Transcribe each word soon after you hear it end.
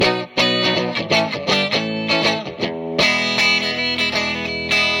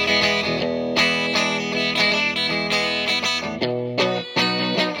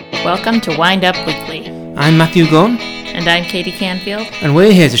Welcome to Wind Up Weekly. I'm Matthew Gunn. And I'm Katie Canfield. And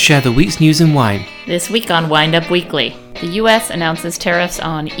we're here to share the week's news in wine. This week on Wind Up Weekly, the US announces tariffs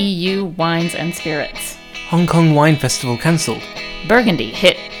on EU wines and spirits. Hong Kong Wine Festival cancelled. Burgundy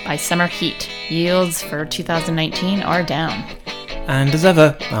hit by summer heat. Yields for 2019 are down. And as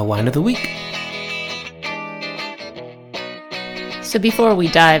ever, our wine of the week. So before we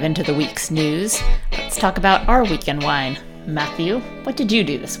dive into the week's news, let's talk about our weekend wine. Matthew, what did you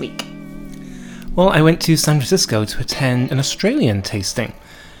do this week? Well, I went to San Francisco to attend an Australian tasting,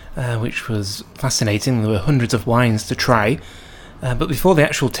 which was fascinating. There were hundreds of wines to try. But before the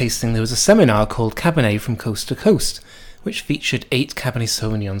actual tasting, there was a seminar called Cabernet from Coast to Coast, which featured 8 Cabernet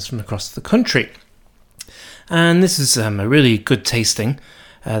Sauvignons from across the country. And this is a really good tasting.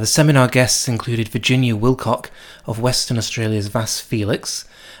 The seminar guests included Virginia Wilcock of Western Australia's Vasse Felix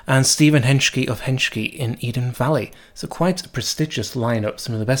and Stephen Henschke of Henschke in Eden Valley. So quite a prestigious lineup,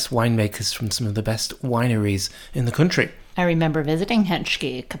 some of the best winemakers from some of the best wineries in the country. I remember visiting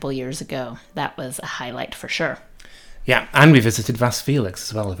Henschke a couple years ago. That was a highlight for sure. Yeah, and we visited Vasse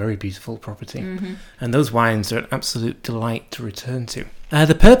Felix as well, a very beautiful property. Mm-hmm. And those wines are an absolute delight to return to.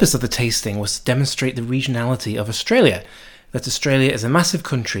 The purpose of the tasting was to demonstrate the regionality of Australia, that Australia is a massive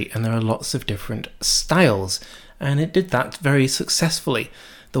country and there are lots of different styles, and it did that very successfully.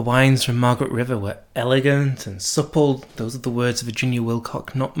 The wines from Margaret River were elegant and supple. Those are the words of Virginia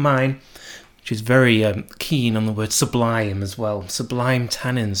Wilcock, not mine. She's very keen on the word sublime as well. Sublime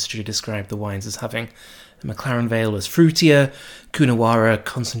tannins she described the wines as having. The McLaren Vale was fruitier, Coonawarra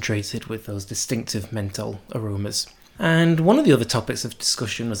concentrated with those distinctive menthol aromas. And one of the other topics of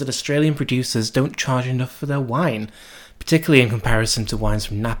discussion was that Australian producers don't charge enough for their wine, particularly in comparison to wines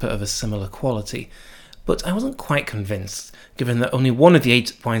from Napa of a similar quality. But I wasn't quite convinced, given that only one of the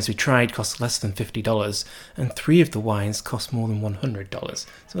 8 wines we tried cost less than $50, and 3 of the wines cost more than $100.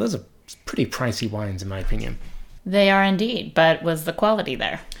 So those are pretty pricey wines in my opinion. They are indeed, but was the quality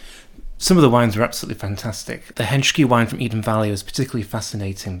there? Some of the wines were absolutely fantastic. The Henschke wine from Eden Valley was particularly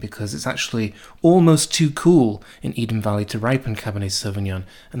fascinating because it's actually almost too cool in Eden Valley to ripen Cabernet Sauvignon,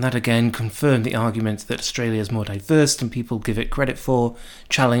 and that again confirmed the argument that Australia is more diverse than people give it credit for,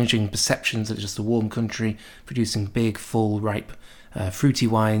 challenging perceptions that it's just a warm country producing big, full, ripe, fruity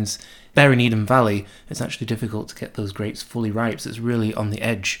wines. There in Eden Valley, it's actually difficult to get those grapes fully ripe, so it's really on the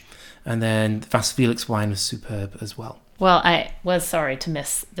edge. And then the Vasse Felix wine was superb as well. Well, I was sorry to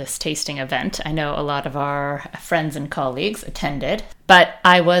miss this tasting event. I know a lot of our friends and colleagues attended, but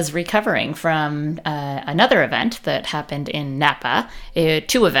I was recovering from another event that happened in Napa.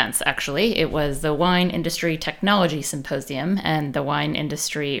 2 events, actually. It was the Wine Industry Technology Symposium and the Wine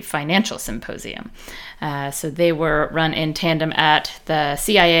Industry Financial Symposium. So they were run in tandem at the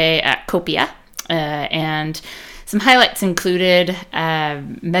CIA at Copia, and some highlights included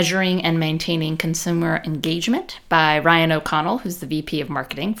measuring and maintaining consumer engagement by Ryan O'Connell, who's the VP of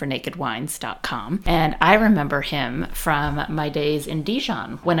marketing for NakedWines.com. And I remember him from my days in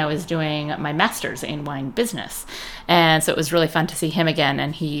Dijon when I was doing my master's in wine business. And so it was really fun to see him again.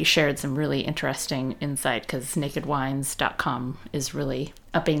 And he shared some really interesting insight because NakedWines.com is really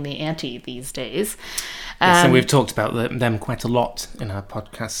upping the ante these days. Yes, and we've talked about them quite a lot in our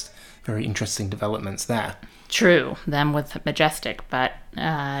podcast. Very interesting developments there. True, them with Majestic, but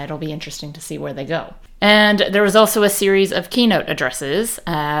it'll be interesting to see where they go. And there was also a series of keynote addresses.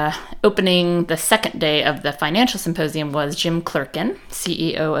 Opening the second day of the financial symposium was Jim Clerkin,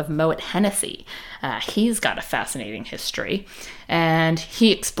 CEO of Moet Hennessy. He's got a fascinating history, and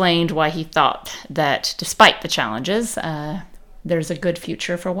he explained why he thought that despite the challenges, there's a good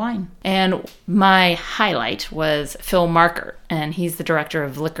future for wine. And my highlight was Phil Marker, and he's the director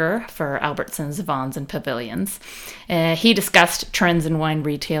of liquor for Albertsons, Vons, and Pavilions. He discussed trends in wine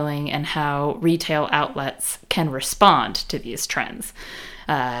retailing and how retail outlets can respond to these trends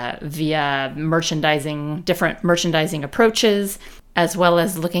via different merchandising approaches, as well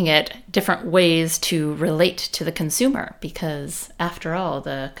as looking at different ways to relate to the consumer, because after all,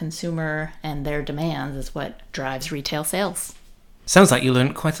 the consumer and their demands is what drives retail sales. Sounds like you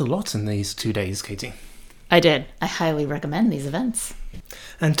learned quite a lot in these 2 days, Katie. I did. I highly recommend these events.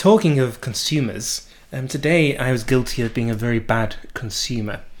 And talking of consumers, today I was guilty of being a very bad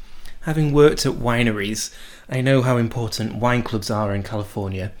consumer. Having worked at wineries, I know how important wine clubs are in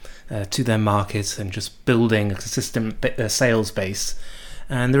California to their market and just building a consistent sales base.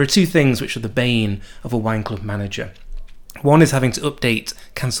 And there are 2 things which are the bane of a wine club manager. One is having to update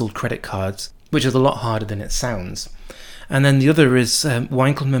cancelled credit cards, which is a lot harder than it sounds. And then the other is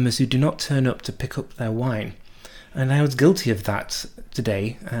wine club members who do not turn up to pick up their wine. And I was guilty of that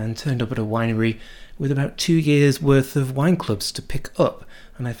today and turned up at a winery with about 2 years worth of wine clubs to pick up.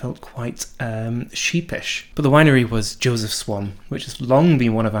 and I felt quite sheepish. But the winery was Joseph Swan, which has long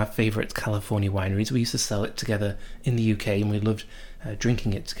been one of our favourite California wineries. We used to sell it together in the UK, and we loved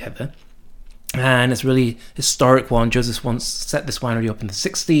drinking it together. And it's a really historic one. Joseph Swan set this winery up in the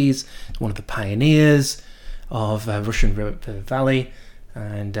 60s, one of the pioneers of Russian River Valley,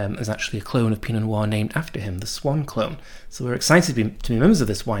 and there's actually a clone of Pinot Noir named after him, the Swan clone. So we're excited to be members of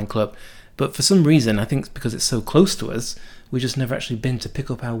this wine club, but for some reason, I think it's because it's so close to us, we've just never actually been to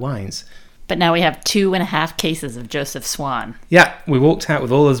pick up our wines. But now we have 2.5 cases of Joseph Swan. Yeah, we walked out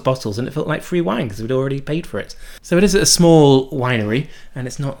with all those bottles and it felt like free wine because we'd already paid for it. So it is a small winery, and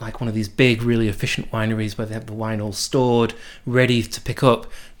it's not like one of these big, really efficient wineries where they have the wine all stored, ready to pick up.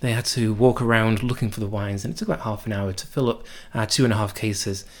 They had to walk around looking for the wines, and it took about half an hour to fill up our 2.5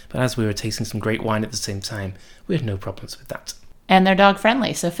 cases. But as we were tasting some great wine at the same time, we had no problems with that. And they're dog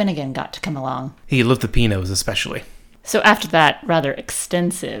friendly, so Finnegan got to come along. He loved the Pinots especially. So after that rather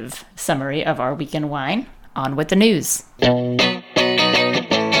extensive summary of our week in wine, on with the news.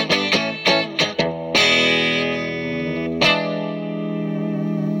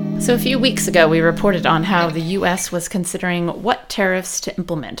 So a few weeks ago, we reported on how the U.S. was considering what tariffs to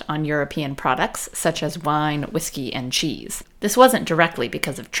implement on European products, such as wine, whiskey, and cheese. This wasn't directly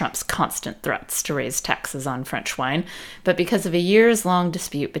because of Trump's constant threats to raise taxes on French wine, but because of a years-long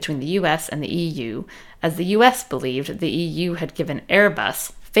dispute between the U.S. and the EU, as the U.S. believed the EU had given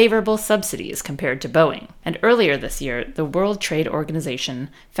Airbus favorable subsidies compared to Boeing. And earlier this year, the World Trade Organization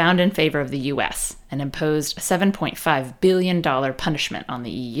found in favor of the U.S. and imposed a $7.5 billion punishment on the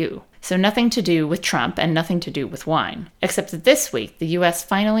EU. So nothing to do with Trump and nothing to do with wine. Except that this week, the U.S.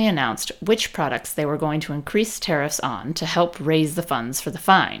 finally announced which products they were going to increase tariffs on to help raise the funds for the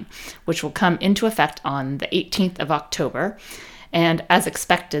fine, which will come into effect on the 18th of October. And as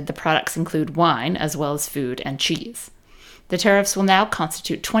expected, the products include wine as well as food and cheese. The tariffs will now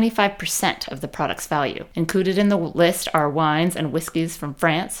constitute 25% of the product's value. Included in the list are wines and whiskeys from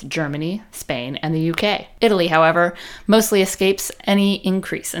France, Germany, Spain, and the UK. Italy, however, mostly escapes any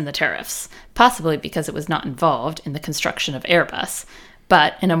increase in the tariffs, possibly because it was not involved in the construction of Airbus,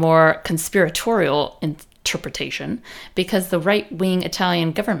 but in a more conspiratorial interpretation, because the right-wing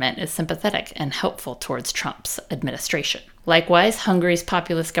Italian government is sympathetic and helpful towards Trump's administration. Likewise, Hungary's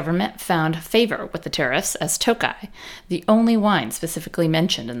populist government found favor with the tariffs as Tokai, the only wine specifically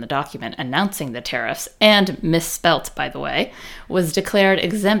mentioned in the document announcing the tariffs, and misspelt, by the way, was declared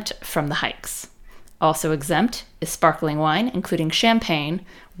exempt from the hikes. Also exempt is sparkling wine, including champagne,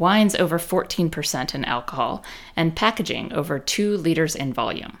 wines over 14% in alcohol, and packaging over 2 liters in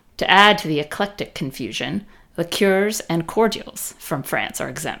volume. To add to the eclectic confusion, liqueurs and cordials from France are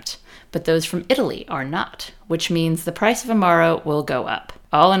exempt, but those from Italy are not, which means the price of Amaro will go up.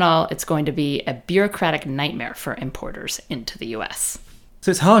 All in all, it's going to be a bureaucratic nightmare for importers into the US.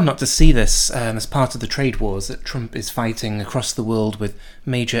 So it's hard not to see this as part of the trade wars that Trump is fighting across the world with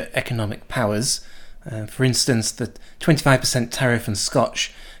major economic powers. For instance, the 25% tariff on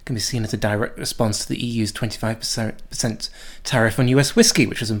Scotch can be seen as a direct response to the EU's 25% tariff on US whiskey,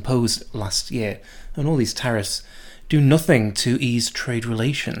 which was imposed last year. And all these tariffs do nothing to ease trade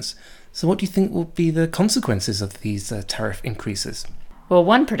relations. So what do you think will be the consequences of these tariff increases? Well,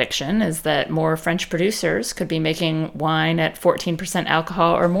 one prediction is that more French producers could be making wine at 14%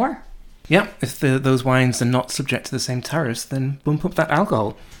 alcohol or more. Yeah, if those wines are not subject to the same tariffs, then bump up that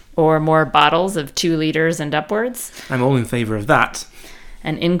alcohol. Or more bottles of 2 liters and upwards. I'm all in favour of that.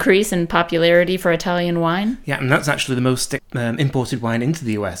 An increase in popularity for Italian wine. Yeah, and that's actually the most imported wine into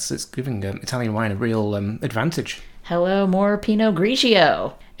the US. It's giving Italian wine a real advantage. Hello, more Pinot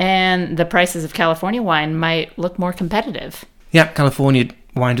Grigio. And the prices of California wine might look more competitive. Yeah, California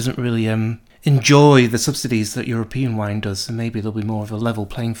wine doesn't really enjoy the subsidies that European wine does, so maybe there'll be more of a level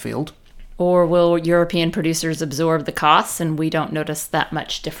playing field. Or will European producers absorb the costs and we don't notice that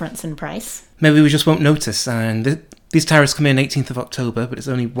much difference in price? Maybe we just won't notice, and these tariffs come in 18th of October, but it's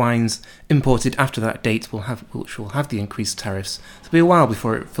only wines imported after that date which will have the increased tariffs. So it'll be a while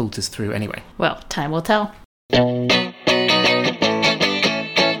before it filters through anyway. Well, time will tell.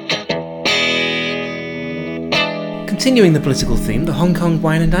 Continuing the political theme, the Hong Kong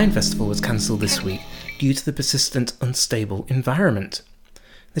Wine and Dine Festival was cancelled this week due to the persistent unstable environment.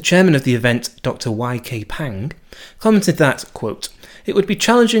 The chairman of the event, Dr. Y.K. Pang, commented that, quote, "It would be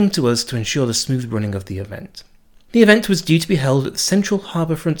challenging to us to ensure the smooth running of the event." The event was due to be held at the Central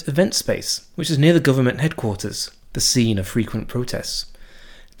Harbourfront event space, which is near the government headquarters, the scene of frequent protests.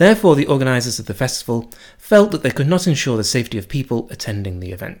 Therefore, the organisers of the festival felt that they could not ensure the safety of people attending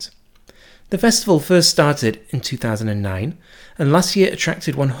the event. The festival first started in 2009 and last year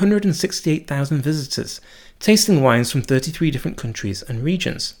attracted 168,000 visitors, tasting wines from 33 different countries and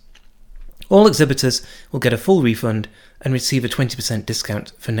regions. All exhibitors will get a full refund and receive a 20%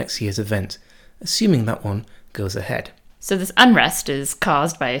 discount for next year's event, assuming that one goes ahead. So this unrest is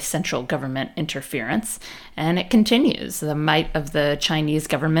caused by central government interference, and it continues. The might of the Chinese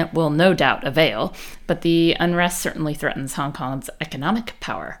government will no doubt avail, but the unrest certainly threatens Hong Kong's economic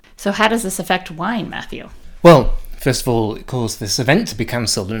power. So how does this affect wine, Matthew? Well, first of all, it caused this event to be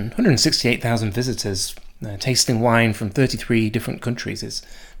cancelled, and 168,000 visitors tasting wine from 33 different countries is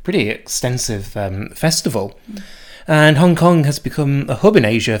a pretty extensive festival. And Hong Kong has become a hub in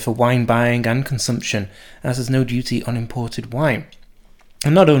Asia for wine buying and consumption, as there's no duty on imported wine.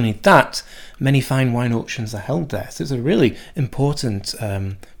 And not only that, many fine wine auctions are held there, so it's a really important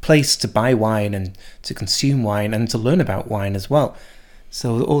place to buy wine and to consume wine and to learn about wine as well.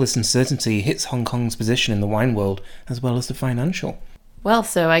 So all this uncertainty hits Hong Kong's position in the wine world as well as the financial. Well,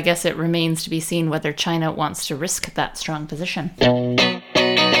 so I guess it remains to be seen whether China wants to risk that strong position.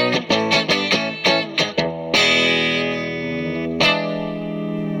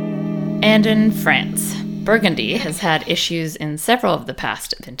 And in France, Burgundy has had issues in several of the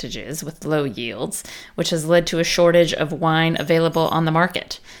past vintages with low yields, which has led to a shortage of wine available on the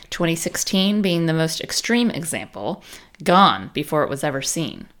market, 2016 being the most extreme example, gone before it was ever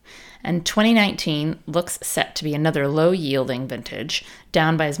seen. And 2019 looks set to be another low-yielding vintage,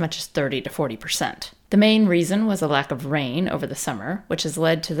 down by as much as 30 to 40%. The main reason was a lack of rain over the summer, which has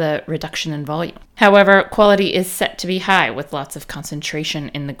led to the reduction in volume. However, quality is set to be high with lots of concentration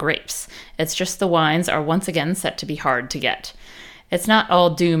in the grapes. It's just the wines are once again set to be hard to get. It's not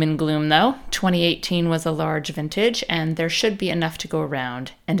all doom and gloom, though. 2018 was a large vintage, and there should be enough to go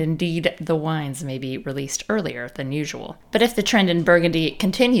around, and indeed, the wines may be released earlier than usual. But if the trend in Burgundy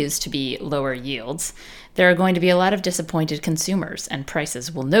continues to be lower yields, there are going to be a lot of disappointed consumers, and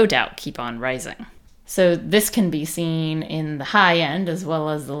prices will no doubt keep on rising. So this can be seen in the high end as well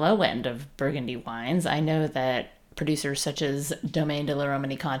as the low end of Burgundy wines. I know that producers such as Domaine de la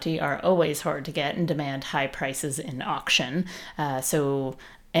Romanée-Conti are always hard to get and demand high prices in auction.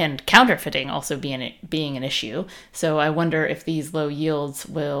 And counterfeiting also being an issue. So I wonder if these low yields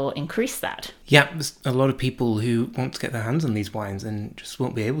will increase that. Yeah, there's a lot of people who want to get their hands on these wines and just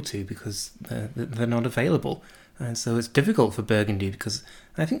won't be able to because they're not available. And so it's difficult for Burgundy because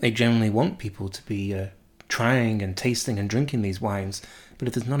I think they generally want people to be trying and tasting and drinking these wines. But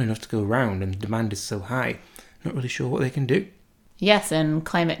if there's not enough to go around and the demand is so high, not really sure what they can do. Yes, and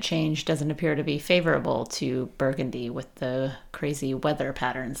climate change doesn't appear to be favorable to Burgundy with the crazy weather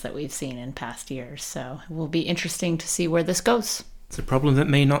patterns that we've seen in past years. So it will be interesting to see where this goes. It's a problem that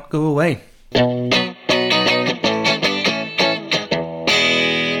may not go away.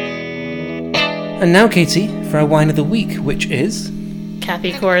 And now, Katie, for our wine of the week, which is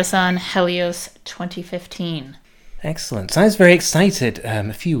Cathy Corisson Helios 2015. Excellent. So I was very excited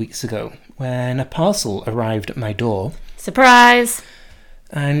a few weeks ago when a parcel arrived at my door. Surprise!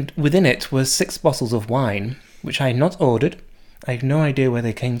 And within it were 6 bottles of wine, which I had not ordered. I had no idea where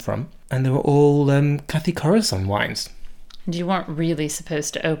they came from. And they were all Cathy Corisson wines. And you weren't really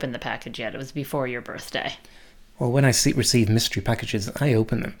supposed to open the package yet. It was before your birthday. Well, when I receive mystery packages, I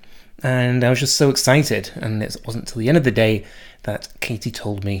open them. And I was just so excited. And it wasn't until the end of the day that Katie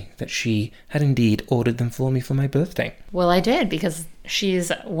told me that she had indeed ordered them for me for my birthday. Well, I did, because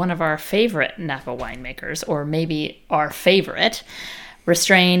she's one of our favorite Napa winemakers, or maybe our favorite.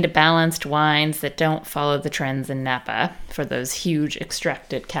 Restrained, balanced wines that don't follow the trends in Napa for those huge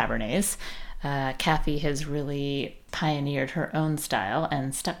extracted Cabernets. Cathy has really pioneered her own style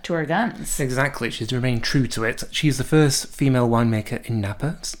and stuck to her guns. Exactly, she's remained true to it. She's the first female winemaker in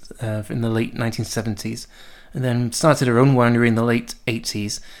Napa in the late 1970s, and then started her own winery in the late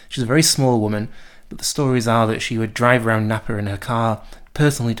 80s. She's a very small woman, but the stories are that she would drive around Napa in her car,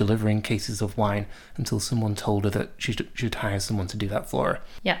 personally delivering cases of wine until someone told her that she should hire someone to do that for her.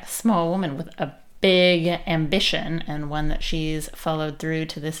 Yeah, small woman with a big ambition, and one that she's followed through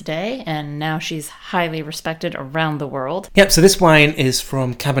to this day, and now she's highly respected around the world. Yep, so this wine is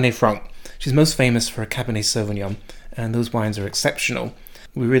from Cabernet Franc. She's most famous for a Cabernet Sauvignon, and those wines are exceptional.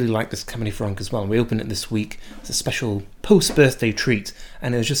 We really like this Cabernet Franc as well, and we opened it this week as a special post-birthday treat,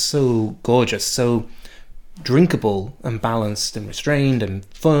 and it was just so gorgeous, so drinkable and balanced and restrained and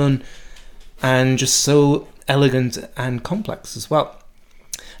fun, and just so elegant and complex as well.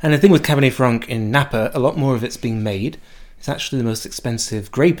 And the thing with Cabernet Franc in Napa, a lot more of it's being made. It's actually the most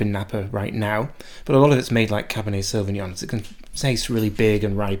expensive grape in Napa right now, but a lot of it's made like Cabernet Sauvignons. It can taste really big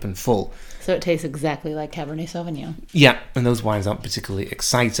and ripe and full. So it tastes exactly like Cabernet Sauvignon. Yeah, and those wines aren't particularly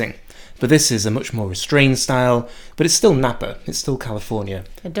exciting. But this is a much more restrained style, but it's still Napa. It's still California.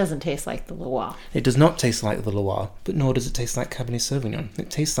 It doesn't taste like the Loire. It does not taste like the Loire, but nor does it taste like Cabernet Sauvignon.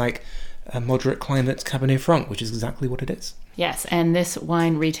 It tastes like a moderate climate Cabernet Franc, which is exactly what it is. Yes, and this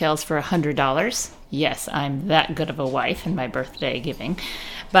wine retails for $100. Yes, I'm that good of a wife in my birthday giving,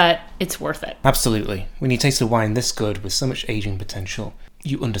 but it's worth it. Absolutely. When you taste a wine this good with so much aging potential,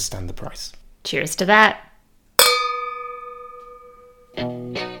 you understand the price. Cheers to that.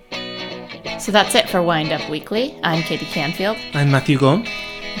 So that's it for Wind Up Weekly. I'm Katie Canfield. I'm Matthew Gorn.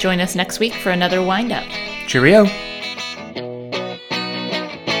 Join us next week for another Wind Up. Cheerio.